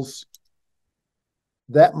schools.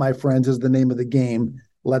 That, my friends, is the name of the game.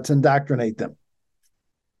 Let's indoctrinate them.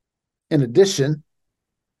 In addition,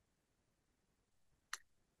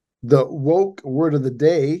 the woke word of the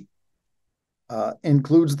day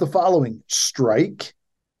includes the following: strike,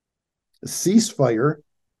 ceasefire,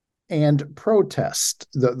 and protest.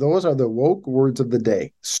 Those are the woke words of the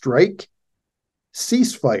day: strike,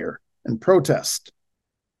 ceasefire, and protest.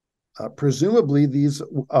 Presumably, these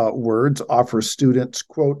words offer students,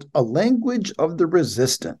 quote, a language of the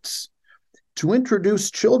resistance to introduce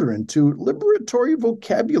children to liberatory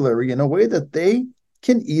vocabulary in a way that they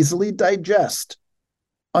can easily digest,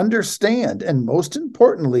 understand, and most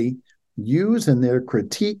importantly, use in their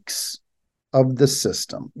critiques of the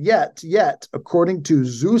system. Yet, according to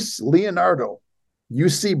Zeus Leonardo,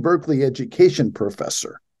 UC Berkeley education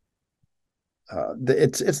professor,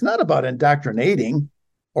 it's not about indoctrinating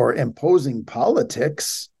or imposing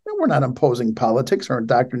politics. We're not imposing politics or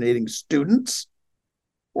indoctrinating students.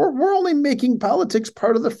 We're only making politics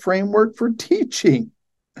part of the framework for teaching.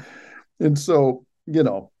 And so,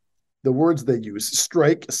 the words they use,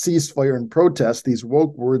 strike, ceasefire, and protest, these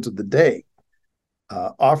woke words of the day,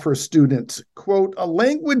 offer students, quote, a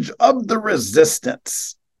language of the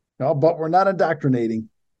resistance. No, but we're not indoctrinating.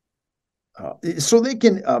 So they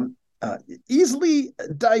can easily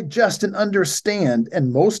digest and understand,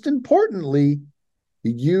 and most importantly,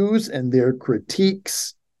 use in their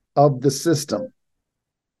critiques of the system.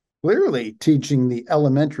 Clearly, teaching the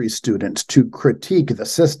elementary students to critique the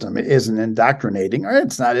system isn't indoctrinating, or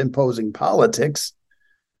it's not imposing politics.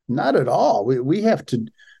 Not at all. We have to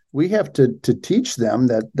teach them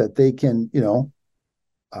that they can,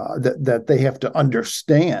 that they have to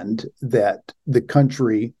understand that the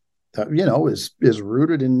country, is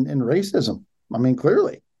rooted in racism. I mean,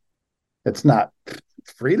 clearly, it's not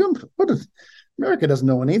freedom. America doesn't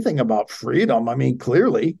know anything about freedom. I mean,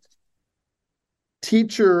 clearly.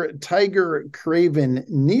 Teacher Tiger Craven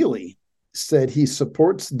Neely said he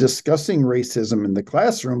supports discussing racism in the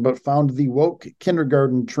classroom, but found the woke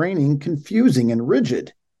kindergarten training confusing and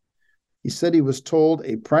rigid. He said he was told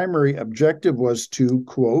a primary objective was to,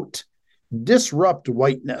 quote, disrupt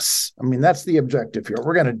whiteness. I mean, that's the objective here.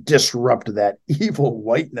 We're going to disrupt that evil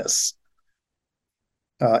whiteness.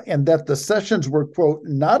 And that the sessions were, quote,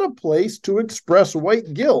 not a place to express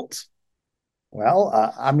white guilt. Well,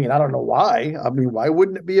 I don't know why. I mean, why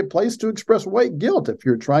wouldn't it be a place to express white guilt if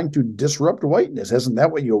you're trying to disrupt whiteness? Isn't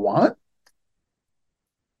that what you want?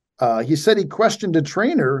 He said he questioned a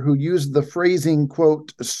trainer who used the phrasing,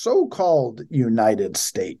 quote, so-called United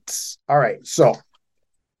States. All right, so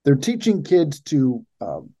They're teaching kids to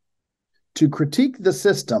critique the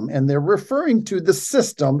system, and they're referring to the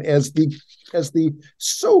system as the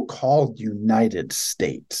so-called United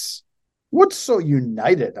States. What's so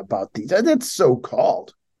united about these? That's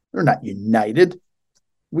so-called. They're not united.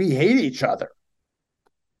 We hate each other.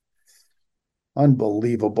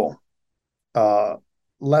 Unbelievable.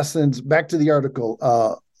 Lessons, back to the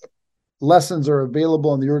article. Lessons are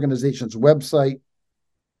available on the organization's website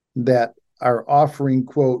that are offering,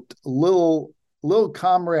 quote, little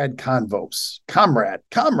comrade convos.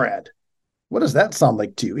 Comrade. What does that sound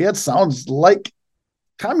like to you? It sounds like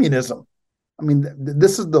communism. I mean,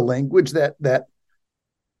 this is the language that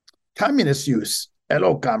communists use.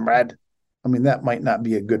 Hello, comrade. I mean, that might not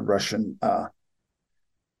be a good Russian,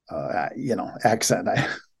 accent.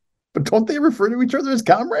 But don't they refer to each other as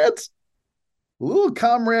comrades? Little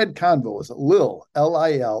comrade convos. Lil,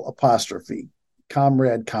 L-I-L apostrophe,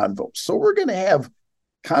 comrade convos. So we're going to have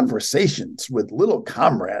conversations with little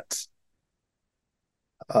comrades.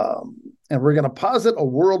 And we're going to posit a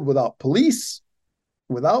world without police,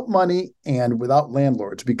 without money, and without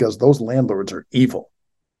landlords, because those landlords are evil.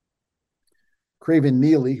 Craven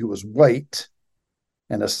Neely, who was white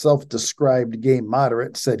and a self-described gay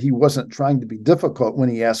moderate, said he wasn't trying to be difficult when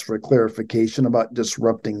he asked for clarification about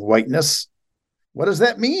disrupting whiteness. What does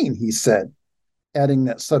that mean? He said, adding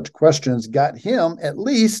that such questions got him at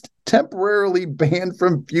least temporarily banned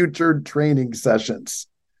from future training sessions.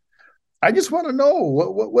 I just want to know,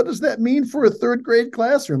 what does that mean for a third grade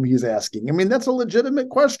classroom, he's asking. I mean, that's a legitimate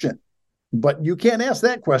question, but you can't ask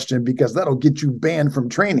that question because that'll get you banned from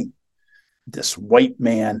training. This white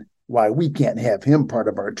man, why we can't have him part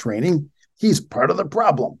of our training. He's part of the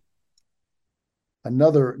problem.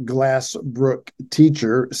 Another Glassbrook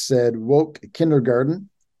teacher said woke kindergarten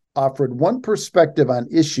offered one perspective on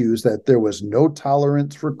issues that there was no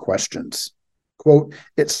tolerance for questions. Quote,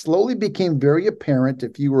 it slowly became very apparent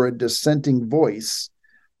if you were a dissenting voice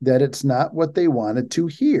that it's not what they wanted to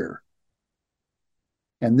hear.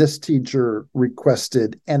 And this teacher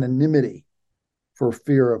requested anonymity for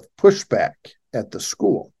fear of pushback at the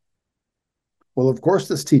school. Well, of course,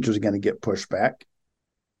 this teacher is going to get pushback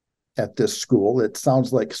at this school. It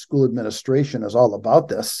sounds like school administration is all about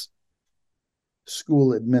this.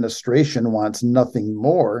 School administration wants nothing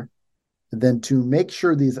more than to make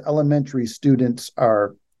sure these elementary students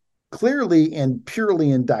are clearly and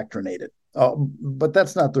purely indoctrinated. But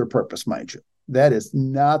that's not their purpose, mind you. That is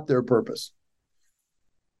not their purpose.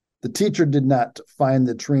 The teacher did not find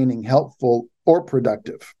the training helpful or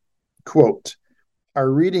productive. Quote, our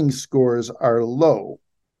reading scores are low.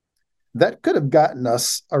 That could have gotten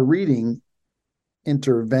us a reading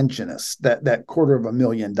interventionist. That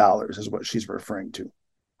 $250,000 is what she's referring to.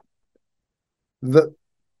 The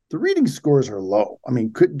reading scores are low. I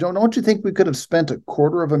mean, don't you think we could have spent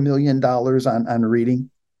 $250,000 on reading?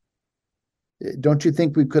 Don't you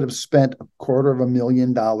think we could have spent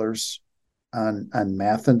 $250,000 on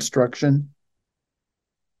math instruction?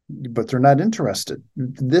 But they're not interested.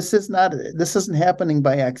 This isn't happening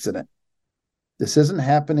by accident. This isn't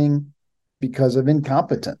happening because of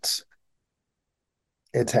incompetence.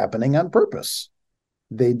 It's happening on purpose.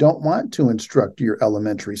 They don't want to instruct your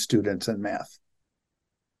elementary students in math.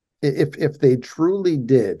 If they truly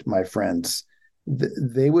did, my friends,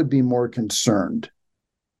 they would be more concerned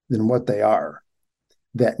than what they are,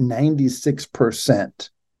 that 96%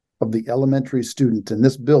 of the elementary students in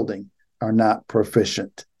this building are not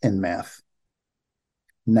proficient in math.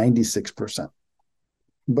 96%.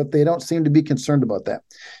 But they don't seem to be concerned about that.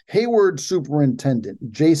 Hayward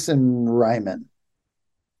Superintendent Jason Ryman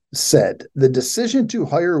said the decision to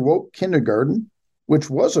hire woke kindergarten,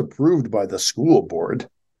 which was approved by the school board,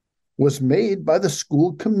 was made by the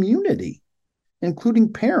school community,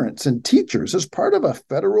 including parents and teachers, as part of a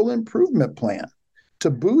federal improvement plan to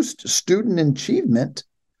boost student achievement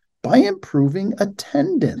by improving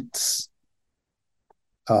attendance.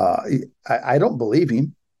 I don't believe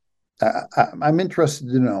him. I'm interested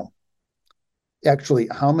to know actually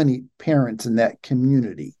how many parents in that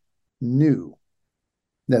community knew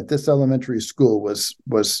that this elementary school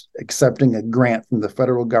was accepting a grant from the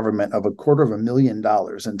federal government of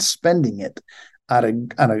 $250,000 and spending it on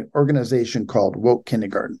an organization called Woke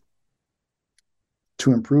Kindergarten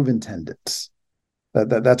to improve attendance.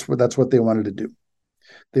 That's what they wanted to do.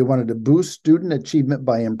 They wanted to boost student achievement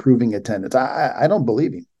by improving attendance. I don't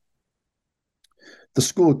believe him. The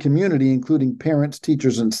school community, including parents,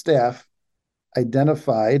 teachers, and staff,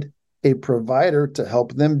 identified a provider to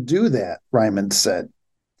help them do that, Ryman said.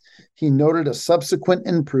 He noted a subsequent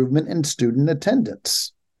improvement in student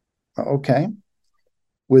attendance. Okay.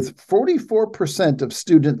 with 44% of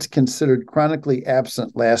students considered chronically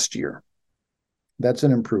absent last year. That's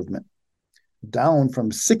an improvement, down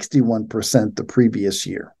from 61% the previous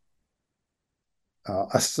year.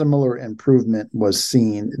 A similar improvement was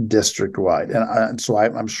seen district-wide. And so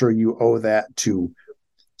I'm sure you owe that to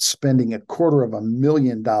spending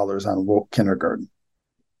 $250,000 on woke kindergarten.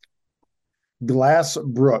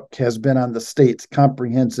 Glassbrook has been on the state's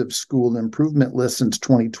comprehensive school improvement list since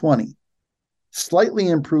 2020, slightly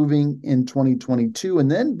improving in 2022 and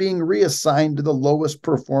then being reassigned to the lowest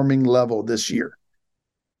performing level this year,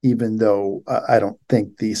 even though I don't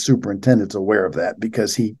think the superintendent's aware of that,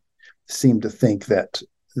 because he seemed to think that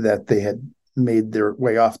they had made their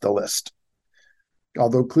way off the list,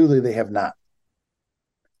 although clearly they have not.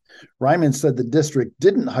 Ryman said the district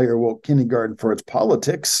didn't hire woke kindergarten for its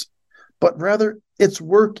politics, but rather its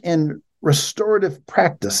work in restorative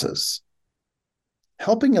practices,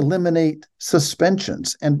 helping eliminate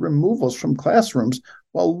suspensions and removals from classrooms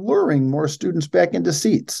while luring more students back into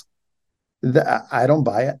seats. I don't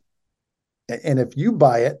buy it. And if you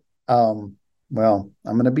buy it, well,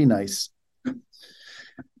 I'm going to be nice.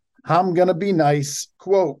 I'm going to be nice.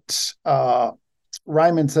 Quote,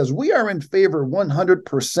 Ryman says, we are in favor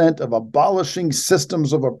 100% of abolishing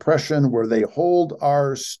systems of oppression where they hold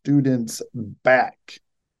our students back.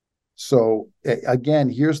 So again,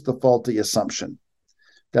 here's the faulty assumption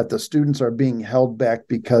that the students are being held back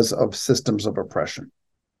because of systems of oppression.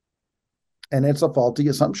 And it's a faulty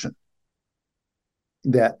assumption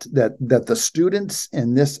that the students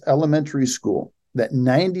in this elementary school, that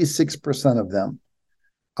 96% of them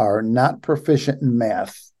are not proficient in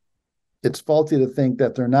math. It's faulty to think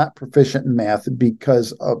that they're not proficient in math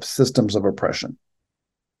because of systems of oppression.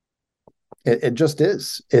 It just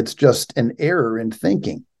is. It's just an error in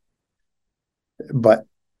thinking. But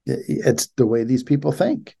it's the way these people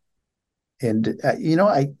think. And,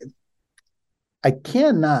 I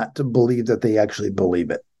cannot believe that they actually believe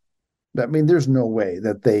it. I mean, there's no way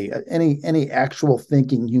that any actual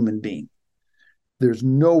thinking human being, there's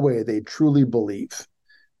no way they truly believe.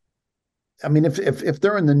 I mean, if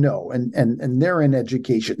they're in the know and they're in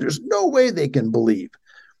education, there's no way they can believe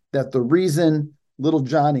that the reason little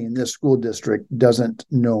Johnny in this school district doesn't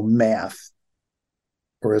know math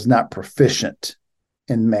or is not proficient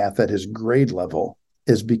in math at his grade level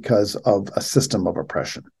is because of a system of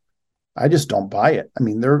oppression. I just don't buy it. I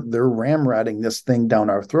mean, they're ramrodding this thing down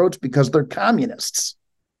our throats because they're communists.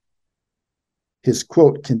 His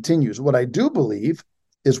quote continues, what I do believe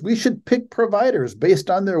is we should pick providers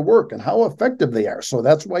based on their work and how effective they are. So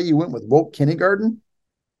that's why you went with woke kindergarten,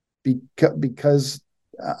 because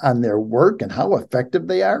on their work and how effective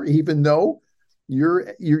they are, even though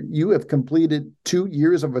you have completed 2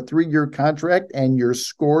 years of a 3-year contract and your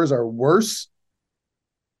scores are worse.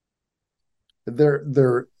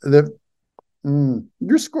 Your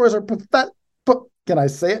scores are pathetic. Can I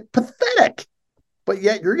say it? Pathetic. But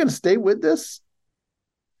yet you're going to stay with this?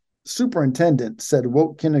 Superintendent said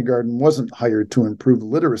woke kindergarten wasn't hired to improve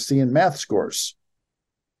literacy and math scores.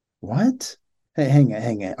 What? Hey, hang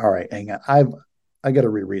on. All right, hang on. I got to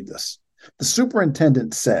reread this. The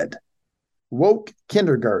superintendent said woke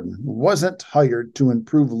kindergarten wasn't hired to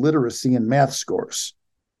improve literacy and math scores.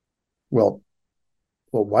 Well,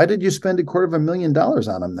 why did you spend $250,000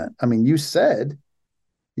 on them then? I mean, you said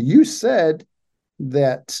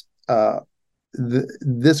that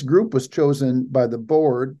this group was chosen by the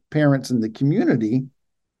board, parents, and the community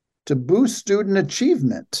to boost student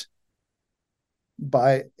achievement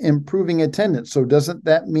by improving attendance. So doesn't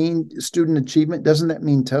that mean student achievement? Doesn't that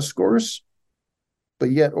mean test scores?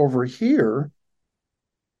 But yet over here,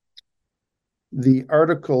 the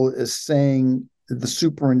article is saying the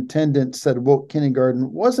superintendent said woke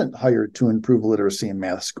kindergarten wasn't hired to improve literacy and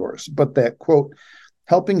math scores, but that, quote,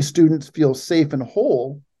 helping students feel safe and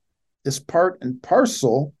whole is part and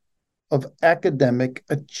parcel of academic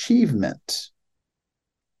achievement.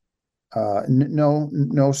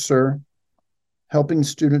 No, sir. Helping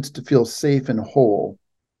students to feel safe and whole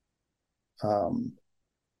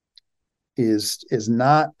is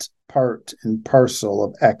not part and parcel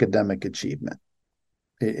of academic achievement.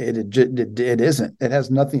 It isn't. It has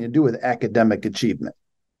nothing to do with academic achievement.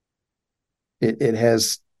 It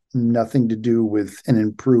has nothing to do with an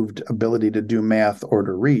improved ability to do math or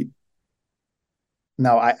to read.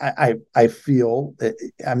 Now, I feel,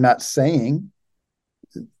 I'm not saying,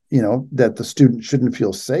 that the student shouldn't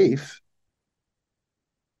feel safe,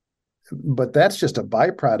 but that's just a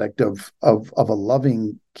byproduct of a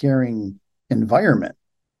loving, caring environment.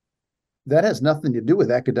 That has nothing to do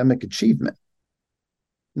with academic achievement.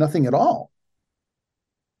 Nothing at all.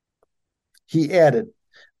 He added,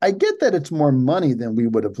 I get that it's more money than we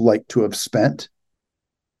would have liked to have spent.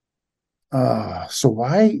 So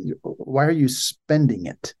why are you spending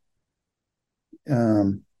it?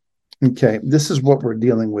 Okay, this is what we're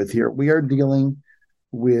dealing with here. We are dealing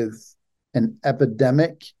with an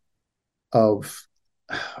epidemic of,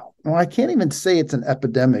 well, I can't even say it's an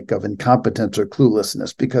epidemic of incompetence or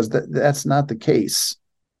cluelessness, because that's not the case.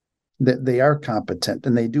 That they are competent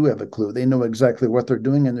and they do have a clue. They know exactly what they're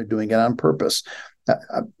doing, and they're doing it on purpose.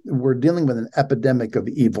 We're dealing with an epidemic of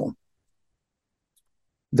evil.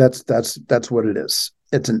 That's what it is.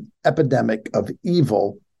 It's an epidemic of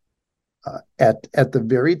evil at the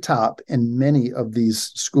very top in many of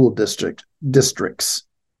these school districts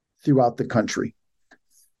throughout the country.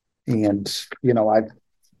 And I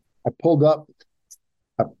pulled up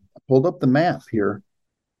the map here,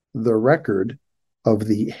 the record of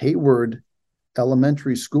the Hayward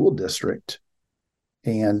Elementary School District.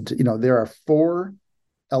 And there are 4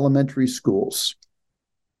 elementary schools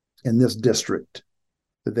in this district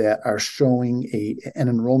that are showing an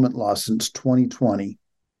enrollment loss since 2020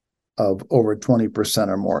 of over 20%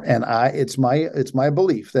 or more. And it's my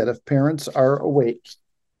belief that if parents are awake,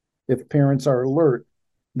 if parents are alert,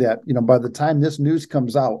 that by the time this news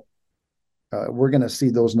comes out, we're going to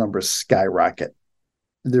see those numbers skyrocket.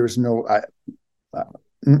 There's no,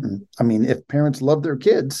 I mean, if parents love their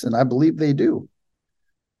kids, and I believe they do,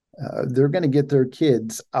 they're going to get their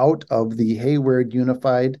kids out of the Hayward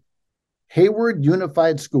Unified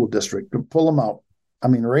School District, pull them out. I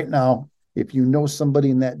mean, right now, if you know somebody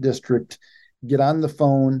in that district, get on the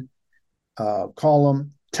phone, call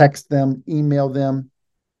them, text them, email them,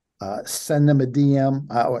 send them a DM.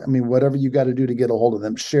 I mean, whatever you got to do to get a hold of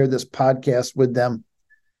them. Share this podcast with them.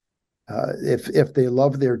 If they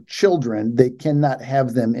love their children, they cannot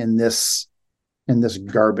have them in this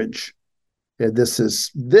garbage.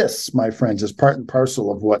 This, my friends, is part and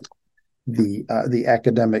parcel of what the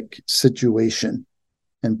academic situation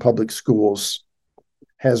in public schools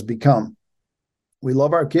has become. We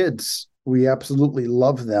love our kids. We absolutely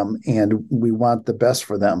love them, and we want the best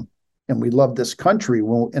for them. And we love this country,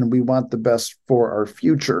 and we want the best for our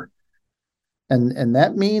future. And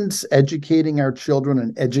that means educating our children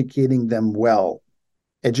and educating them well,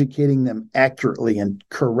 educating them accurately and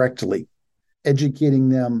correctly, educating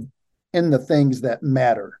them in the things that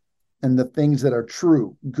matter and the things that are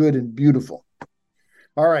true, good, and beautiful.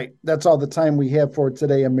 All right, that's all the time we have for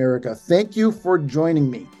today, America. Thank you for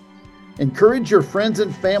joining me. Encourage your friends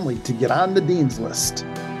and family to get on the Dean's List.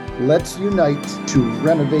 Let's unite to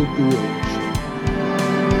renovate the age.